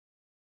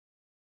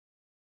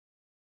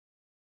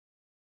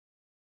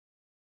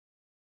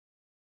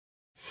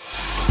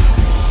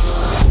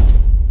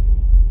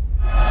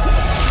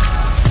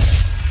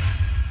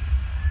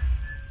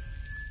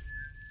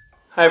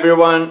Hi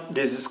everyone,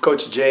 this is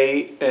Coach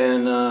Jay,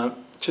 and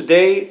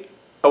today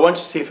I want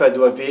to see if I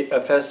do a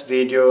fast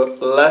video.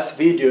 Last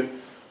video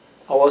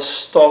I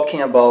was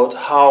talking about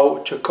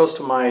how to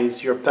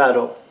customize your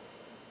paddle,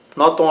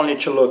 not only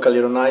to look a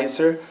little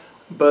nicer,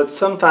 but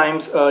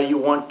sometimes you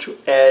want to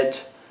add,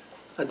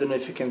 I don't know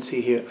if you can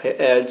see here, I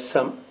add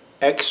some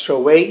extra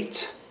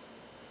weight.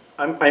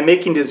 I'm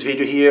making this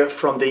video here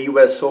from the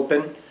US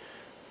Open,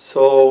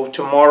 so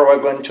tomorrow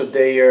I'm going to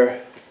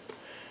their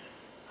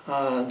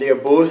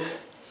booth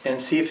and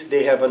see if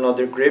they have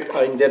another grip,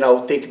 and then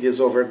I'll take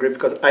this over grip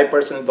because I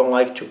personally don't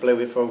like to play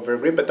with over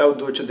grip, but I'll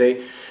do it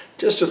today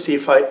just to see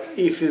if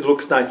it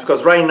looks nice,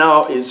 because right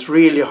now it's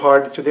really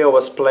hard. Today I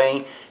was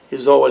playing,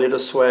 it's all a little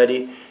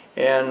sweaty,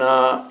 and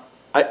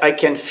I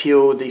can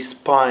feel the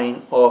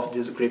spine of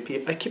this grip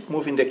here. I keep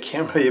moving the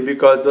camera here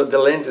because the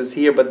lens is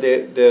here but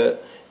the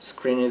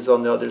screen is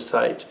on the other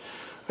side.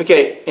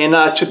 Okay,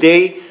 and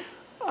today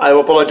I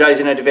apologize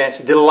in advance.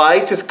 The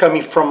light is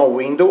coming from a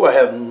window. I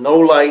have no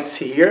lights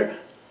here.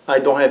 I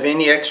don't have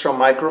any extra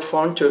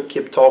microphone to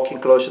keep talking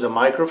close to the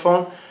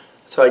microphone.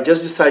 So I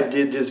just decided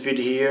to do this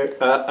video here.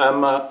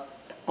 I'm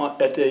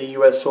at the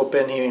US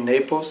Open here in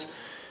Naples,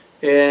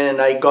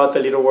 and I got a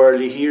little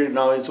early here.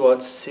 Now it's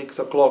what, 6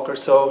 o'clock or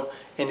so,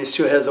 and it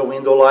still has a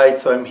window light,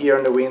 so I'm here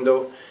on the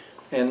window.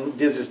 And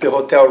this is the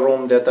hotel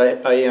room that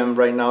I am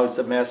right now. It's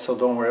a mess, so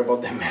don't worry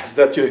about the mess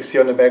that you see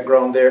on the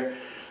background there.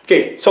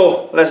 Okay,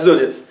 so let's do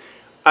this.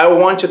 I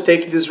want to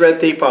take this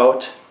red tape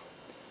out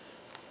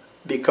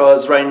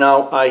because right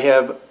now I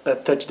have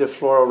touched the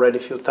floor already a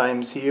few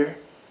times here,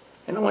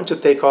 and I want to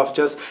take off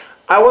just,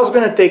 I was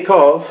going to take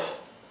off,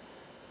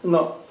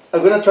 no,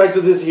 I'm going to try to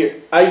do this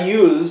here. I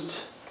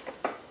used,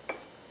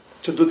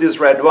 to do this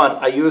red one,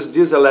 I used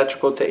this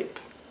electrical tape.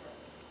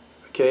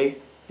 Okay,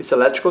 it's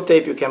electrical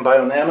tape you can buy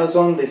on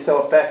Amazon. They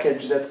sell a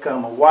package that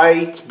come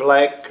white,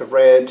 black,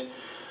 red,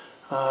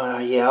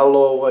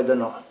 yellow, I don't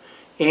know.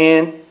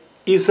 And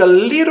it's a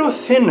little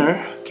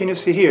thinner. Can you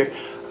see here?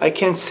 I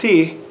can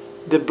see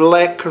the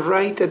black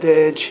right at the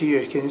edge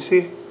here. Can you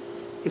see?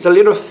 It's a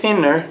little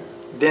thinner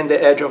than the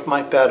edge of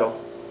my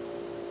paddle.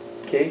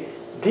 Okay,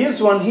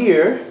 this one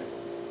here,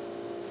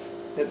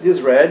 this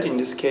red in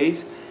this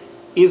case,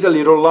 is a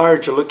little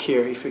larger. Look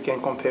here, if you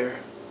can compare.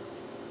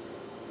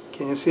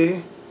 Can you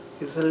see?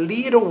 It's a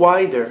little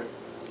wider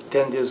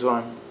than this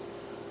one.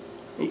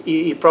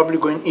 It probably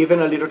going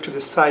even a little to the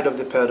side of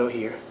the paddle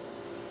here.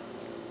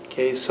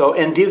 Okay, so,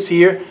 and this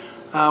here,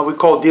 we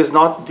call this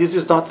this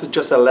is not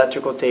just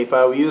electrical tape.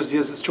 I will use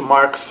this to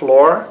mark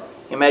floor.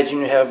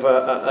 Imagine you have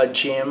a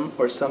gym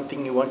or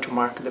something, you want to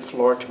mark the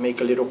floor to make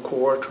a little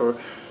court, or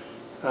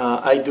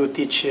I do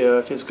teach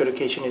physical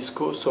education in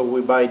school, so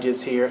we buy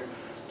this here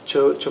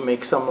to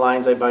make some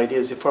lines. I buy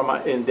this for my,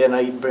 and then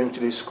I bring to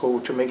the school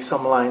to make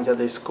some lines at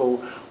the school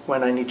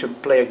when I need to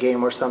play a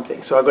game or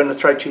something. So I'm going to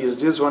try to use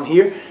this one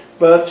here,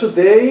 but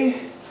today,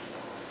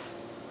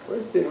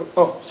 where's the,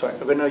 oh sorry,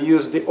 I'm going to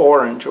use the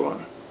orange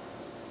one,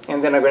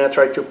 and then I'm going to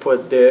try to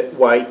put the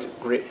white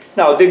grip.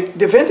 Now the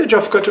advantage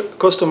of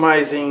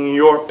customizing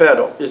your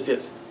pedal is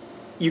this: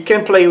 you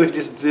can play with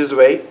this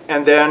way,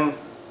 and then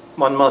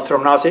 1 month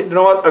from now say, you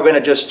know what, I'm going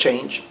to just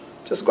change.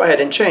 Just go ahead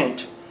and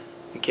change.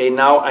 Okay,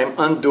 now I'm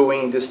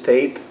undoing this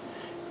tape,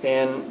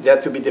 and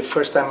that will be the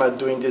first time I'm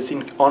doing this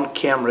on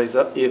camera. It's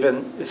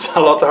a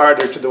lot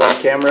harder to do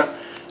on camera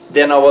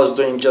than I was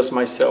doing just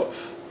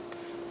myself.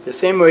 The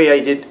same way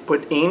I did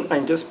put in,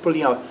 I'm just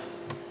pulling out.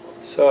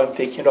 So I'm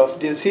taking off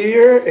this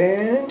here,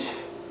 and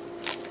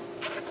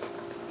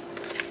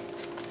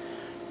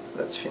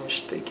let's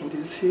finish taking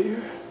this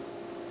here.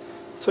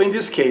 So in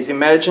this case,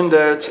 imagine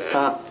that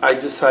I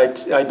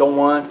decide I don't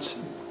want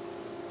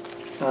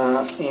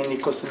any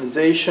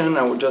customization.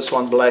 I would just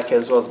want black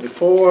as was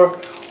before,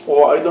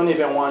 or I don't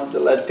even want the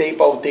lead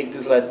tape. I'll take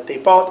this lead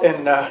tape out,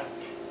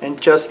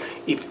 and just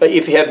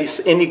if you have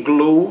any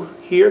glue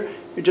here,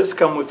 you just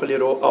come with a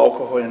little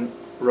alcohol and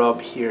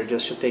rub here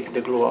just to take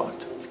the glue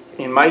out.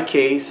 In my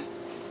case,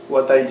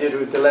 what I did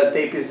with the lead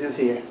tape is this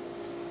here.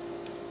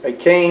 I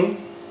came,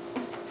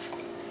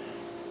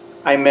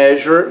 I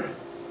measure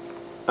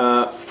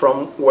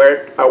from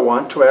where I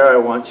want to where I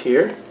want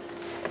here,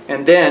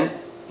 and then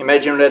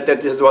imagine that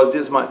this was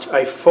this much.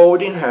 I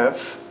fold in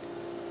half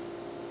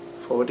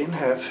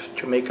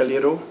to make a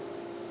little,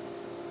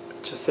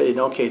 just say,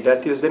 okay,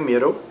 that is the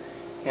middle,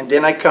 and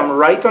then I come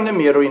right on the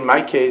middle. In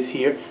my case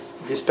here,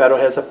 this paddle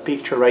has a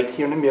picture right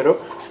here in the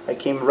middle. I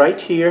came right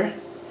here,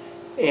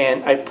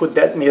 and I put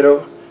that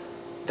middle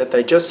that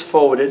I just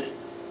folded,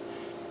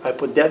 I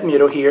put that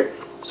middle here,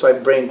 so I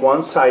bring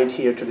one side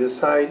here to this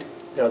side,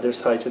 the other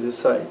side to this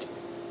side.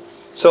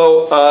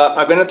 So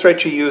I'm going to try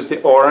to use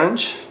the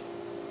orange.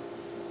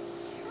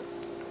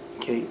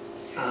 Okay,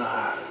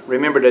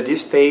 remember that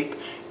this tape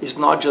is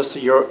not just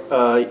your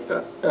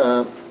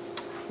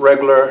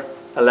regular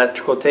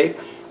electrical tape.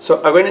 So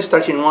I'm going to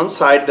start in one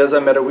side,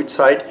 doesn't matter which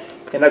side,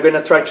 and I'm going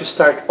to try to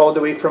start all the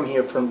way from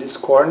here, from this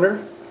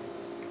corner,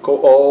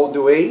 go all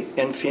the way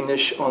and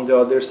finish on the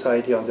other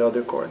side here, on the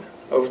other corner.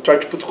 I will try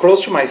to put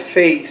close to my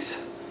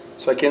face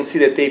so I can see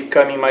the tape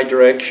coming my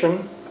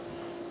direction.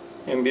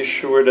 And be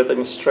sure that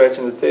I'm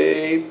stretching the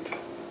tape.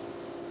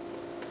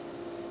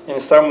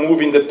 And start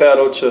moving the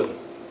pedal too.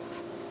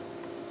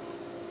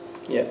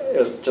 Yeah,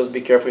 just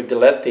be careful with the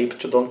lead tape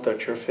to don't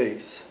touch your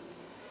face.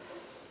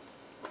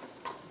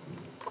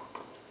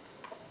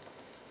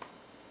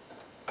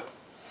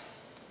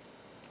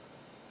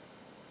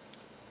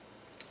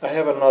 I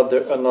have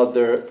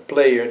another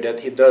player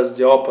that he does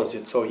the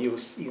opposite. So you,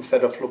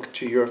 instead of look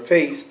to your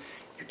face,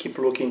 you keep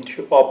looking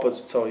to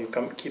opposite. So you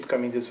keep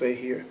coming this way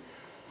here.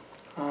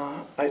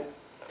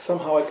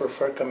 Somehow I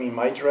prefer coming in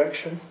my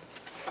direction.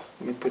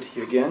 Let me put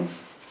here again.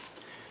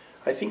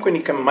 I think when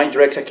you come in my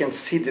direction, I can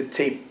see the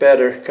tape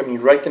better coming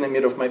right in the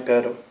middle of my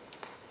pedal.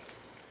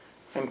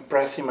 I'm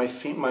pressing my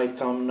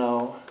thumb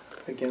now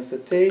against the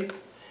tape.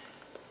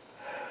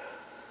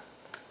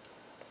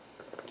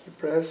 Keep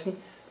pressing.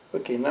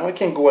 Okay, now I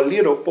can go a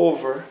little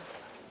over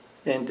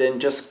and then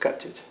just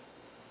cut it.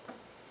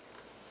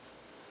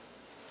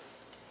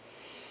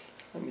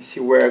 Let me see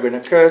where I'm going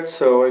to cut.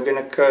 So I'm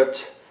going to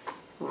cut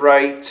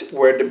right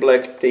where the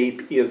black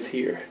tape is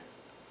here.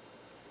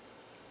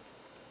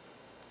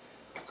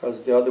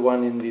 Because the other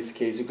one in this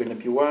case is going to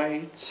be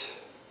white.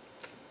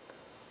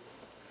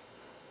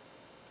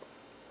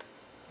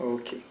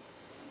 Okay.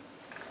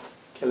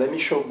 Okay, let me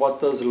show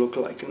what does it look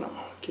like now.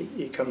 Okay,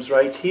 it comes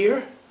right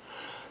here.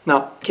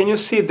 Now, can you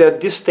see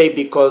that this tape,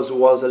 because it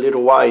was a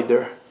little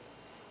wider,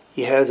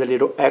 it has a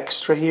little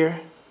extra here?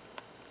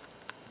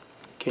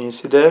 Can you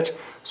see that?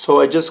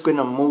 So I'm just going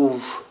to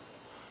move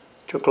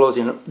to close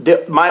in.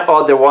 My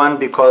other one,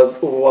 because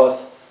it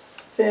was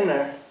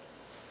thinner,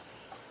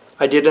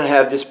 I didn't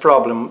have this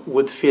problem.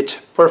 Would fit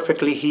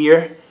perfectly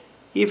here,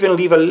 even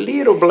leave a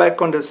little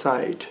black on the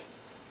side.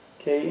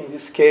 Okay, in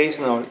this case,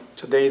 no,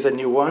 today is a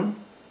new one.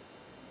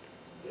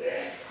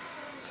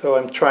 So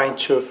I'm trying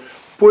to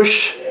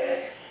push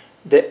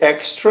the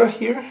extra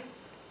here.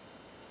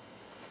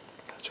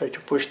 Try to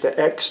push the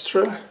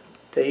extra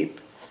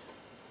tape.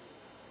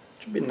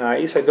 Should be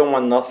nice. I don't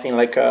want nothing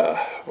like a,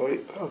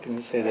 how can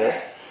you say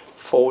that,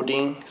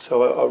 folding.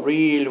 So I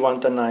really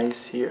want a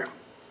nice here.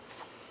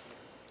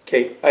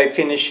 Okay, I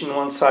finished in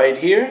one side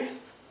here.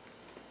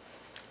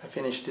 I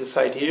finished this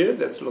side here.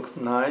 That looks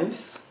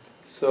nice.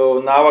 So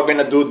now I'm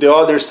gonna do the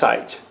other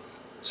side.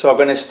 So I'm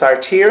gonna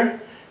start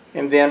here,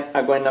 and then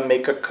I'm going to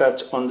make a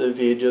cut on the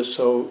video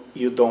so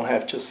you don't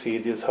have to see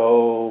this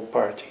whole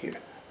part here.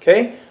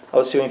 Okay?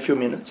 I'll see you in a few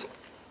minutes.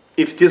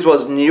 If this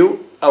was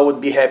new, I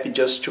would be happy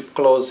just to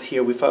close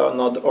here with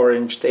another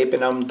orange tape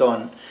and I'm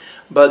done.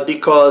 But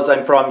because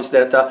I promised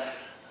that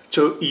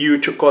to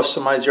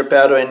customize your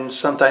pedal, and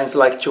sometimes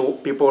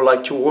people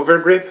like to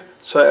overgrip,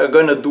 so I'm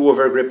going to do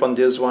overgrip on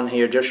this one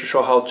here just to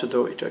show how to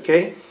do it,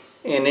 okay?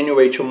 And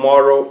anyway,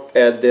 tomorrow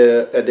at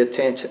the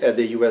tent at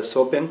the US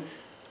Open,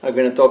 I'm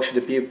going to talk to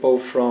the people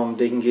from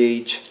the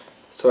Engage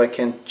so I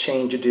can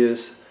change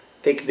this,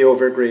 take the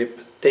overgrip,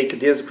 take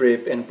this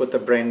grip and put a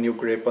brand new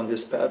grip on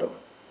this pedal.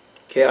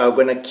 Okay, I'm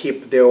going to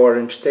keep the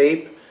orange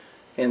tape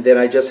and then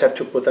I just have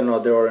to put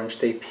another orange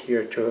tape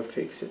here to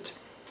fix it.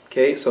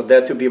 Okay, so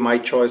that will be my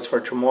choice for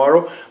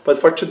tomorrow. But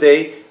for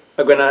today,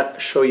 I'm going to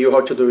show you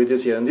how to do it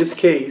this here. In this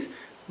case,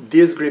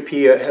 this grip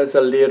here has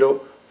a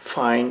little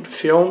fine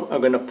film.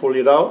 I'm going to pull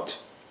it out.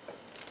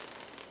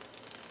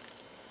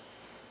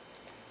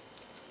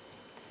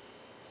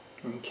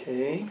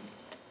 Okay,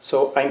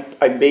 so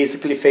I'm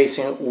basically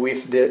facing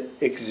with the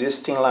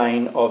existing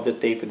line of the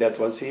tape that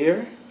was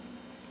here.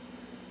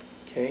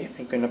 Okay,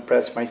 I'm going to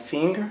press my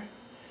finger,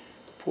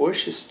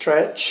 push,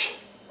 stretch,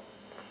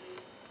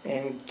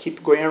 and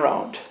keep going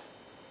around.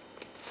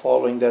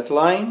 Following that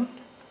line,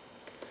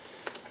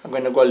 I'm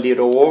going to go a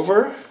little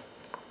over,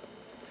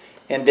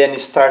 and then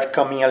start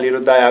coming a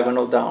little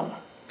diagonal down.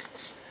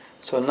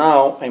 So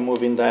now I'm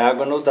moving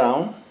diagonal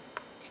down.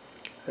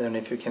 I don't know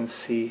if you can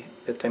see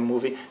that I'm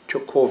moving to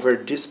cover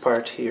this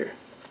part here.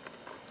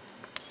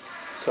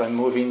 So I'm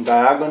moving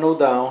diagonal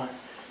down.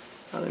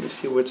 Now let me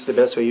see what's the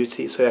best way you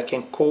see. So I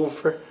can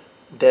cover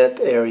that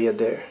area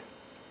there.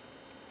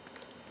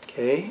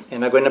 Okay,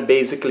 and I'm going to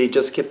basically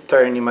just keep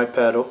turning my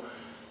pedal.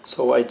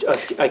 So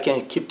I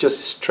can keep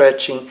just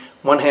stretching.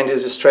 One hand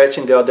is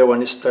stretching, the other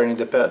one is turning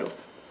the pedal.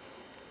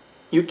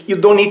 You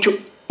don't need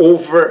to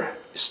over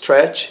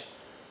stretch.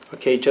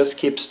 Okay, just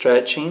keep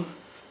stretching.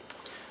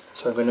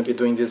 So I'm going to be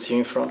doing this here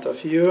in front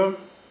of you.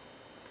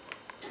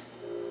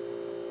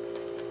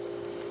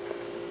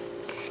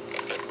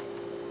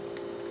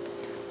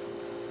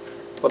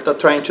 What I'm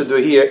trying to do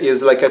here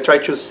is like I try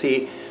to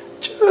see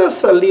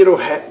just a little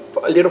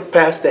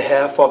past the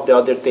half of the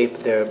other tape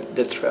there,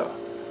 the trail.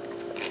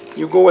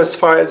 You go as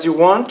far as you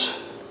want.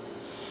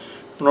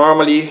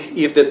 Normally,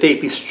 if the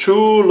tape is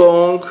too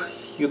long,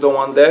 you don't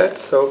want that.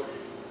 So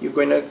you're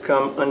going to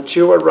come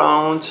until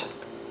around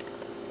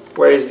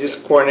where is this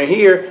corner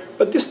here.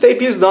 But this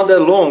tape is not that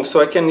long,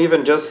 so I can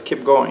even just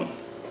keep going.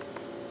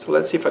 So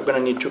let's see if I'm going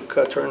to need to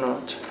cut or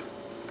not.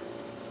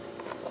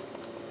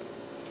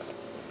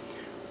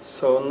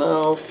 So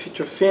now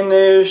to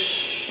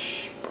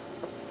finish.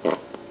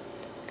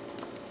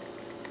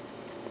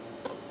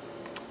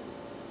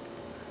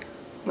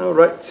 All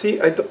right. See,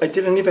 I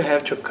didn't even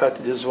have to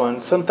cut this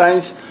one.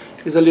 Sometimes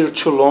it's a little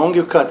too long,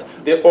 you cut.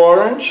 The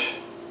orange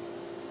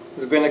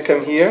is going to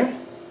come here.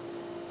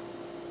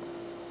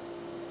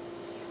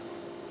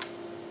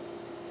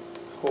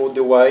 Hold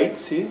the white,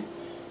 see?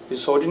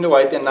 It's holding the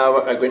white, and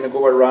now I'm going to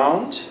go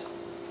around.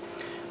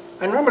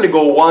 I normally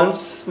go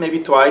once, maybe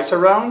twice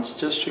around,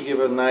 just to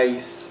give a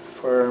nice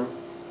firm.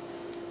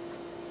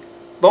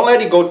 Don't let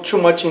it go too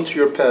much into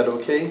your pedal,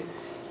 okay?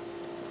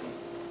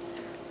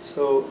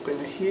 So I'm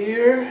going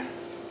here.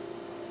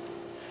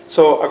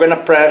 So I'm going to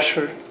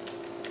pressure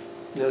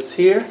just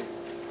here.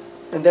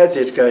 And that's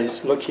it,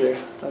 guys. Look here.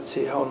 Let's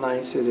see how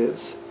nice it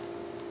is.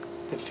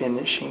 The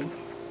finishing.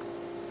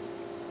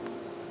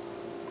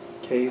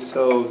 Okay,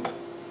 so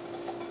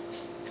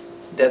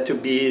that to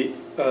be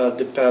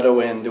the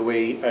pedal and the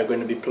way I'm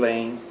going to be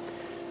playing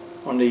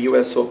on the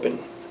US Open.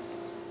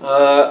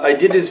 I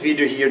did this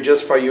video here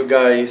just for you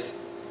guys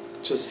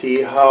to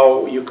see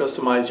how you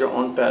customize your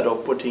own pedal,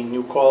 putting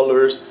new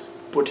colors,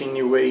 putting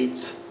new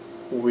weights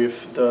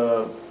with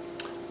the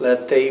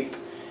lead tape,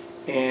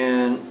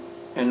 and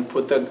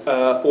put the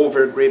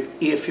overgrip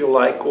if you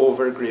like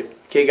overgrip.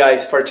 Okay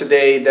guys, for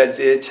today that's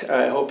it.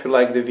 I hope you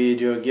like the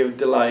video. Give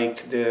the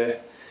like, the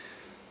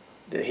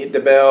hit the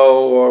bell,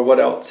 or what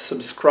else,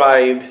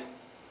 subscribe.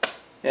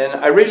 And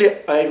I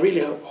really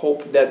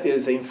hope that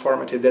is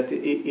informative, that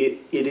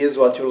it is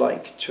what you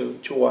like to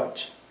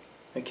watch.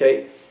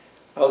 Okay,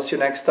 I'll see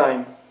you next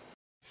time.